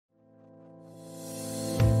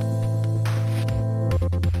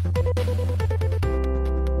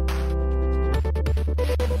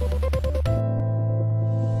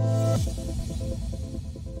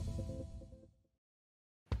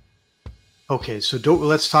Okay, so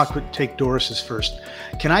take Doris's first.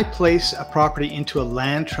 Can I place a property into a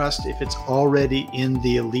land trust if it's already in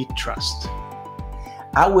the elite trust?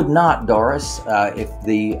 I would not, Doris. If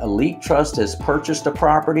the elite trust has purchased a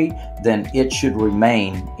property, then it should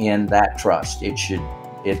remain in that trust. It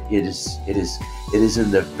is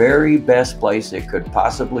in the very best place it could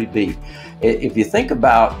possibly be. If you think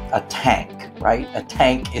about a tank, right? A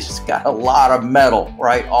tank is got a lot of metal,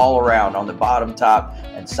 right, all around on the bottom, top,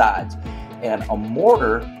 and sides. And a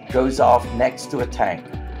mortar goes off next to a tank.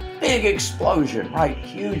 Big explosion, right?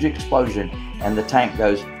 Huge explosion. And the tank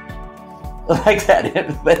goes like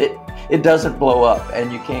that, but it doesn't blow up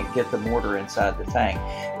and you can't get the mortar inside the tank.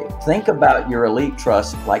 Think about your elite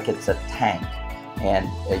trust like it's a tank, and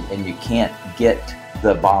you can't get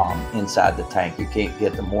the bomb inside the tank. You can't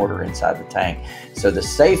get the mortar inside the tank. So the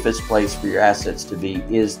safest place for your assets to be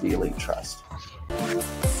is the elite trust.